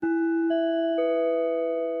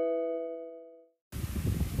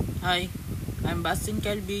Hi, I'm Bastin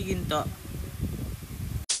Calvi Ginto.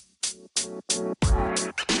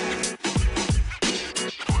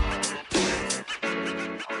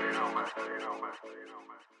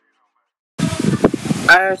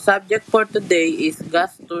 Our subject for today is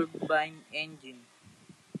gas turbine engine.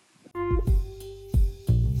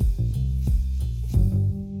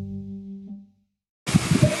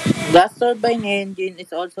 Gas turbine engine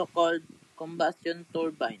is also called combustion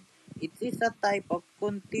turbine. It is a type of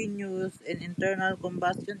continuous and internal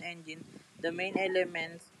combustion engine. The main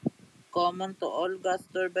elements common to all gas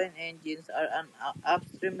turbine engines are an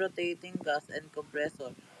upstream rotating gas and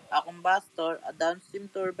compressor, a combustor, a downstream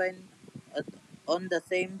turbine on the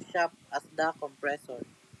same shaft as the compressor.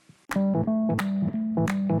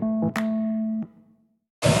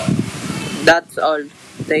 That's all.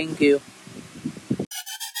 Thank you.